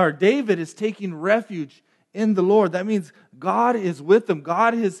David is taking refuge in the Lord. That means God is with him.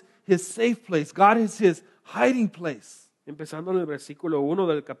 God is his safe place. God is his hiding place. Empezando en el versículo 1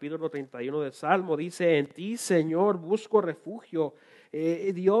 del capítulo 31 del Salmo, dice, en ti, Señor, busco refugio.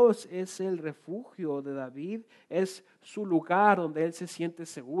 Dios es el refugio de David, es su lugar donde él se siente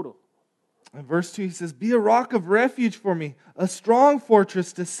seguro. In verse 2 he says, be a rock of refuge for me, a strong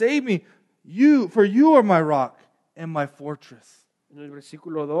fortress to save me. For you are my rock and my fortress. En el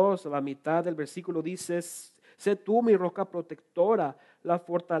versículo 2, a la mitad del versículo dice, sé tú mi roca protectora, la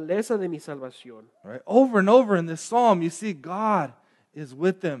fortaleza de mi salvación. Right? Over and over in this psalm, you see God is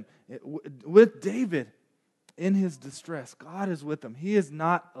with them, with David in his distress. God is with him. He is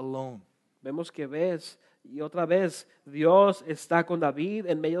not alone. Vemos que y otra vez, Dios está con David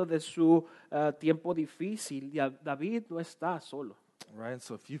en medio de su tiempo difícil. David no está solo. Right?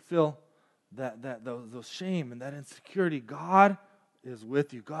 So if you feel those shame and that insecurity, God is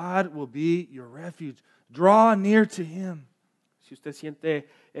with you. God will be your refuge. Draw near to him. Si usted siente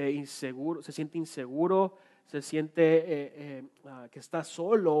inseguro, se siente inseguro, se siente que está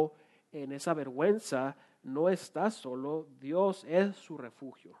solo en esa vergüenza, no está solo. Dios es su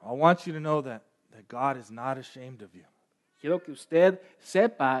refugio. I want you to know that God is not ashamed of you. Quiero que usted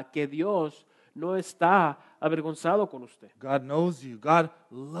sepa que Dios no está avergonzado con usted. God knows you. God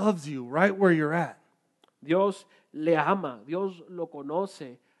loves you right where you're at. Dios le ama. Dios lo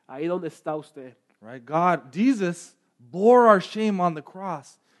conoce ahí donde está usted. Right? Jesus bore our shame on the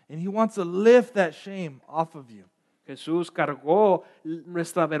cross, and he wants to lift that shame off of you. Jesús cargó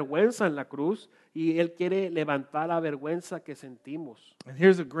nuestra vergüenza en la cruz y él quiere levantar la vergüenza que sentimos. And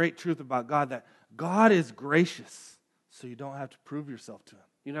here's a great truth about God, that God is gracious, so you don't have to prove yourself to him.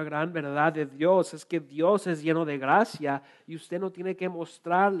 Y una gran verdad de Dios es que Dios es lleno de gracia y usted no tiene que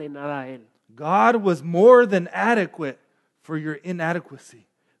mostrarle nada a él. God was more than adequate for your inadequacy.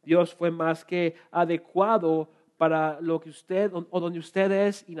 Dios fue más que adecuado para lo que usted o donde usted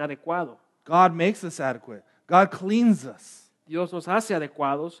es inadecuado. God makes us adequate. God cleans us. Dios nos hace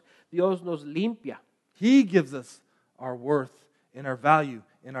adecuados. Dios nos limpia. He gives us our worth and our value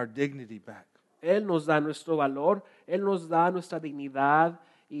and our dignity back. Él nos da nuestro valor, Él nos da nuestra dignidad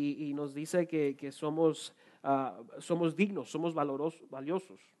y nos dice que somos dignos, somos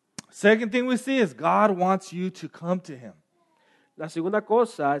valiosos. Second thing we see is God wants you to come to him. La segunda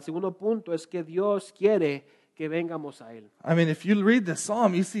cosa, el segundo punto es que Dios quiere que vengamos a Él. I mean, if you read the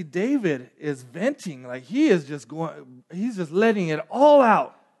psalm, you see David is venting, like he's just letting it all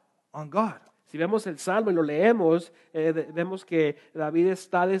out on God. Si vemos el Salmo y lo leemos, vemos que David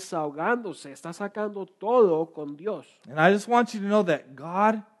está desahogándose, está sacando todo con Dios. And I just want you to know that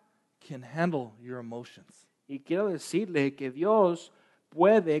God can handle your emotions. Y quiero decirle que Dios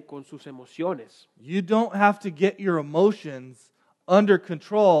puede con sus emociones. You don't have to get your emotions under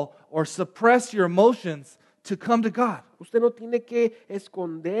control or suppress your emotions to come to God. Usted no tiene que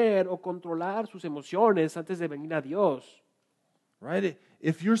esconder o controlar sus emociones antes de venir a Dios. Right?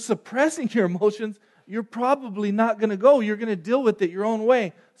 If you're suppressing your emotions, you're probably not going to go. You're going to deal with it your own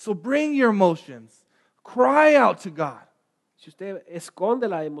way. So bring your emotions. Cry out to God. Si usted esconde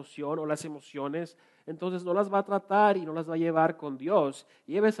la emoción o las emociones, entonces no las va a tratar y no las va a llevar con Dios.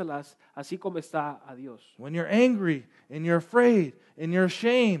 Lléveselas así como está a Dios. When you're angry and you're afraid and you're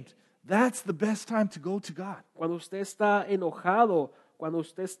ashamed, that's the best time to go to God. Cuando usted está enojado, cuando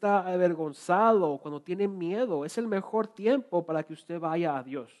usted está avergonzado, cuando tiene miedo, es el mejor tiempo para que usted vaya a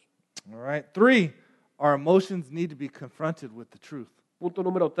Dios. All right. 3, our emotions need to be confronted with the truth. Punto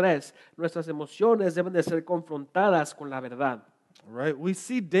número 3, nuestras emociones deben de ser confrontadas con la verdad. All right. We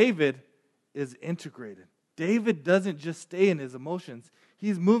see David is integrated. David doesn't just stay in his emotions.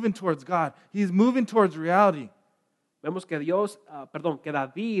 He's moving towards God. He's moving towards reality. Vemos que que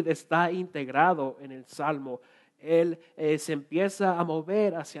David está integrado en el Salmo. Él se empieza a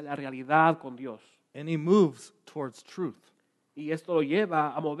mover hacia la realidad con Dios. And he moves towards truth. Y esto lo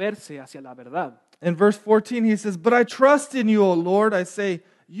lleva a moverse hacia la verdad. In verse 14, he says, "But I trust in you, O Lord. I say,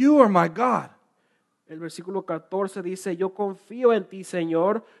 you are my God." El versículo 14 dice, yo confío en ti,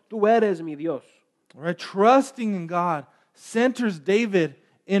 Señor, tú eres mi Dios. All right, trusting in God centers David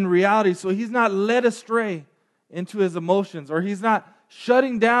in reality, so he's not led astray into his emotions, or he's not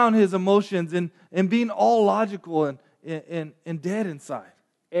shutting down his emotions and being all logical and dead inside.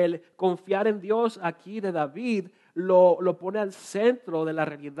 El confiar en Dios aquí de David lo pone al centro de la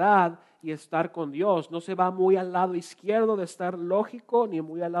realidad y estar con Dios. No se va muy al lado izquierdo de estar lógico, ni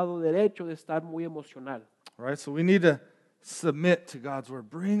muy al lado derecho de estar muy emocional. All right, so we need to submit to God's word.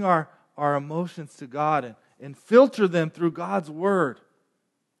 Bring our emotions to God and filter them through God's word.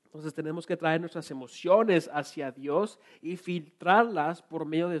 Entonces tenemos que traer nuestras emociones hacia Dios y filtrarlas por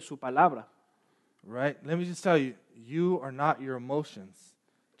medio de su palabra. Right? Let me just tell you, you are not your emotions.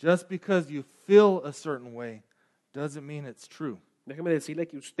 Just because you feel a certain way doesn't mean it's true. Déjeme decirle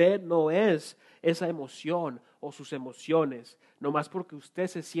que usted no es esa emoción o sus emociones. Nomás porque usted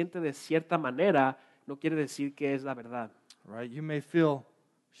se siente de cierta manera, no quiere decir que es la verdad. Right? You may feel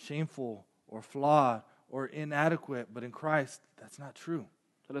shameful or flawed or inadequate, but in Christ, that's not true.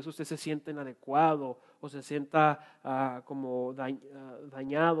 Tal vez usted se siente inadecuado o se sienta como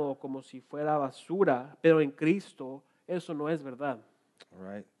dañado, como si fuera basura, pero en Cristo eso no es verdad. All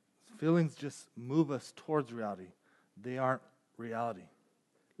right? Feelings just move us towards reality. They aren't reality.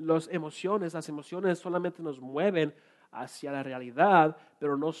 Las emociones solamente nos mueven hacia la realidad,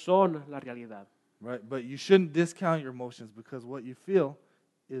 pero no son la realidad. Right? But you shouldn't discount your emotions because what you feel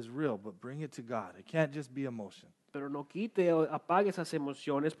is real, but bring it to God. It can't just be emotion. Pero no quite o apague esas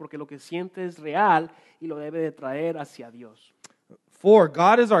emociones porque lo que siente es real y lo debe de traer hacia Dios. 4,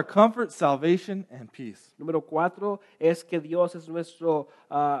 God is our comfort, salvation, and peace. Número 4 es que Dios es nuestro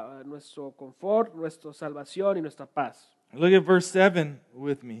confort, nuestra salvación y nuestra paz. Look at verse 7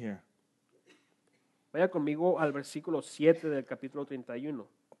 with me here. Vaya conmigo al versículo 7 del capítulo 31.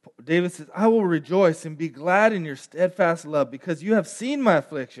 David says, I will rejoice and be glad in your steadfast love because you have seen my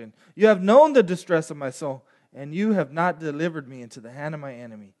affliction. You have known the distress of my soul, and you have not delivered me into the hand of my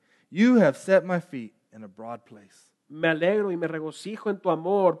enemy. You have set my feet in a broad place. Me alegro y me regocijo en tu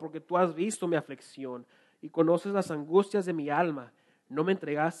amor porque tú has visto mi aflicción y conoces las angustias de mi alma. No me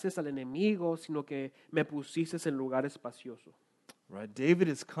entregaste al enemigo, sino que me pusiste en lugar espacioso. Right? David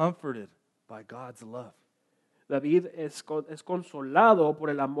is comforted by God's love. David es consolado por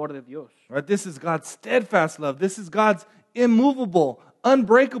el amor de Dios. Right? This is God's steadfast love. This is God's immovable,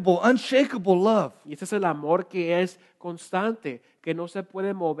 unbreakable, unshakable love. Y ese es el amor que es constante, que no se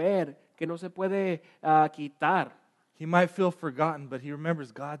puede mover, que no se puede quitar. He might feel forgotten, but he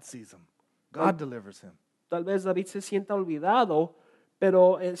remembers God sees him. God delivers him. Tal vez David se sienta olvidado,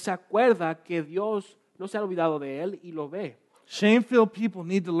 pero él se acuerda que Dios no se ha olvidado de él y lo ve. Shame-filled people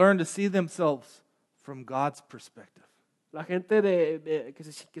need to learn to see themselves from God's perspective. La gente que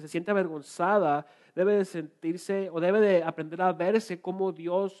se siente avergonzada debe de sentirse o debe de aprender a verse como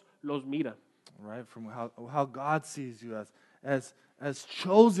Dios los mira. Right? From how God sees you as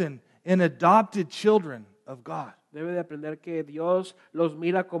chosen and adopted children of God. Debe de aprender que Dios los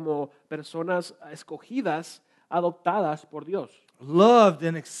mira como personas escogidas adoptadas por Dios, loved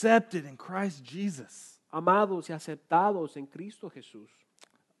and accepted in Christ Jesus. amados y aceptados en Cristo Jesús.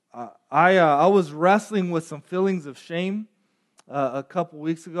 I was wrestling with some feelings of shame a couple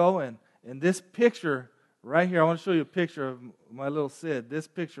weeks ago, and this picture right here, I want to show you a picture of my little Sid. This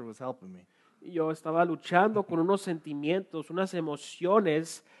picture was helping me. Yo estaba luchando con unos sentimientos, unas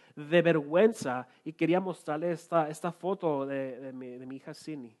emociones de vergüenza y quería mostrarle esta foto de mi hija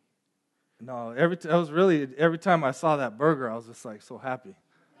Cindy. No, every time I saw that burger, I was just like so happy.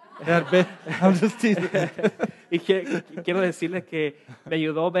 I'm just teasing. Y quiero decirle que me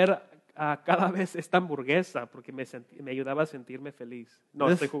ayudó a ver cada vez esta hamburguesa porque me ayudaba a sentirme feliz. No,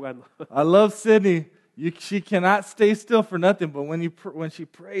 estoy jugando. I love Sydney. She cannot stay still for nothing, but when she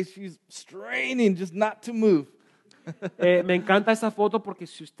prays, she's straining just not to move. Me encanta esta foto porque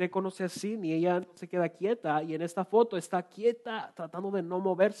si usted conoce a Cindy, ella no se queda quieta y en esta foto está quieta tratando de no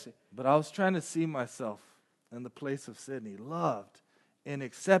moverse. But I was trying to see myself in the place of Sydney, loved and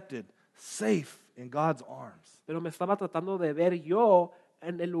accepted, safe in God's arms. Pero me estaba tratando de ver yo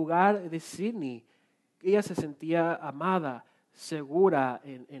en el lugar de Cindy. Ella se sentía amada, segura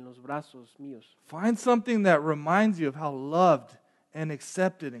en los brazos míos. Find something that reminds you of how loved and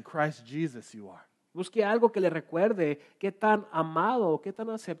accepted in Christ Jesus you are. Busque algo que le recuerde qué tan amado, qué tan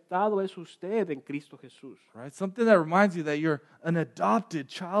aceptado es usted en Cristo Jesús. Right? Something that reminds you that you're an adopted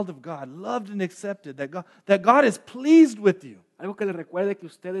child of God, loved and accepted, that God is pleased with you. Algo que le recuerde que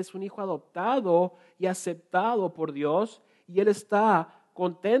usted es un hijo adoptado y aceptado por Dios y Él está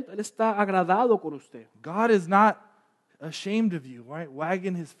contento, Él está agradado con usted. God is not ashamed of you, right?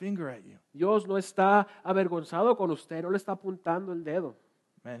 Wagging his finger at you. Dios no está avergonzado con usted, no le está apuntando el dedo.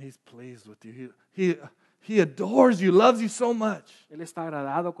 Man, he's pleased with you. He adores you, loves you so much. Él está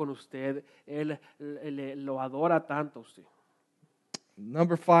agradado con usted, Él lo adora tanto a usted.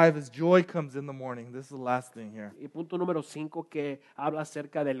 Number 5 is joy comes in the morning. This is the last thing here. Y punto número 5 que habla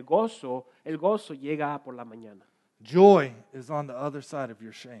acerca del gozo, el gozo llega por la mañana. Joy is on the other side of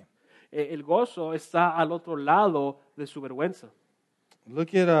your shame. El gozo está al otro lado de su vergüenza.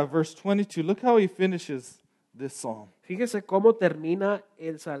 Look at verse 22. Look how he finishes this psalm. Fíjese cómo termina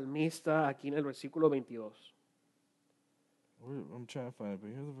el salmista aquí en el versículo 22. I'm trying to find it, but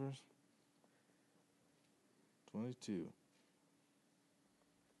here's the verse. 22.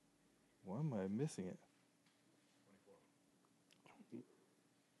 Why am I missing it?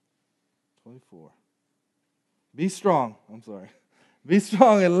 24. Be strong. I'm sorry. Be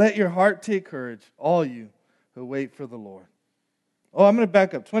strong and let your heart take courage, all you who wait for the Lord. Oh, I'm going to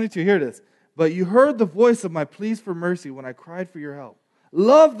back up. 22, here it is. But you heard the voice of my pleas for mercy when I cried for your help.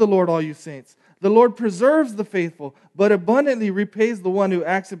 Love the Lord, all you saints. The Lord preserves the faithful, but abundantly repays the one who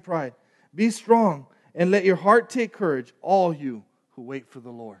acts in pride. Be strong and let your heart take courage, all you who wait for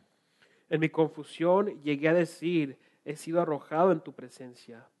the Lord. En mi confusión llegué a decir, he sido arrojado en tu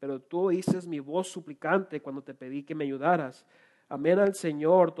presencia, pero tú oíste mi voz suplicante cuando te pedí que me ayudaras. Amén al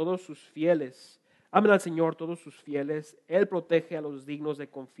Señor todos sus fieles. Amen al Señor todos sus fieles. Él protege a los dignos de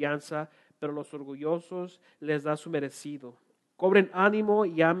confianza, pero a los orgullosos les da su merecido. Cobren ánimo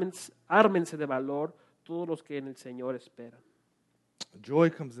y ármense de valor todos los que en el Señor esperan. Joy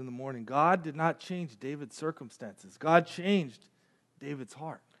comes in the morning. God did not change David's circumstances. God changed David's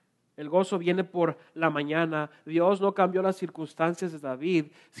heart. El gozo viene por la mañana. Dios no cambió las circunstancias de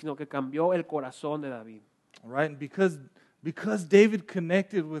David, sino que cambió el corazón de David. Right? And because David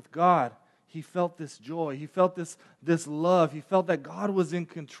connected with God, he felt this joy. He felt this love. He felt that God was in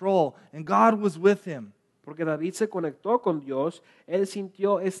control and God was with him. Porque David se conectó con Dios, él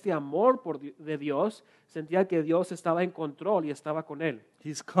sintió este amor de Dios, sentía que Dios estaba en control y estaba con él.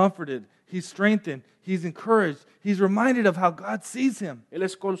 He's comforted, he's strengthened, he's encouraged, he's reminded of how God sees him. Él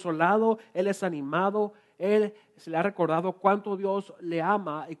es consolado, él es animado, él se le ha recordado cuánto Dios le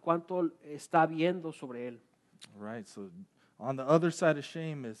ama y cuánto está viendo sobre él. Right, so on the other side of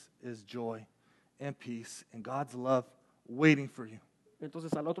shame is joy and peace and God's love waiting for you.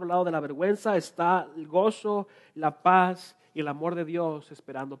 Entonces al otro lado de la vergüenza está el gozo, la paz y el amor de Dios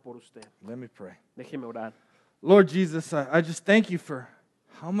esperando por usted. Let me pray. Déjeme orar. Lord Jesus, I just thank you for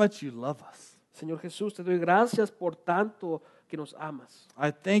how much you love us. Señor Jesús, te doy gracias por tanto que nos amas. I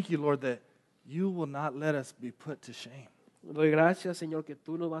thank you, Lord, that you will not let us be put to shame. Te doy gracias, Señor, que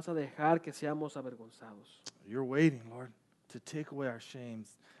tú no vas a dejar que seamos avergonzados. You're waiting, Lord, to take away our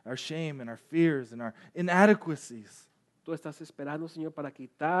shame and our fears and our inadequacies. Tú estás esperando, Señor, para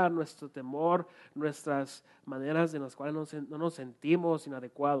quitar nuestro temor, nuestras maneras en las cuales no nos sentimos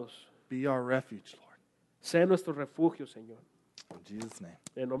inadecuados. Be our refuge, Lord. Sé nuestro refugio, Señor. In Jesus' name.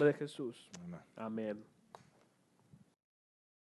 En el nombre de Jesús. Amen. Amén.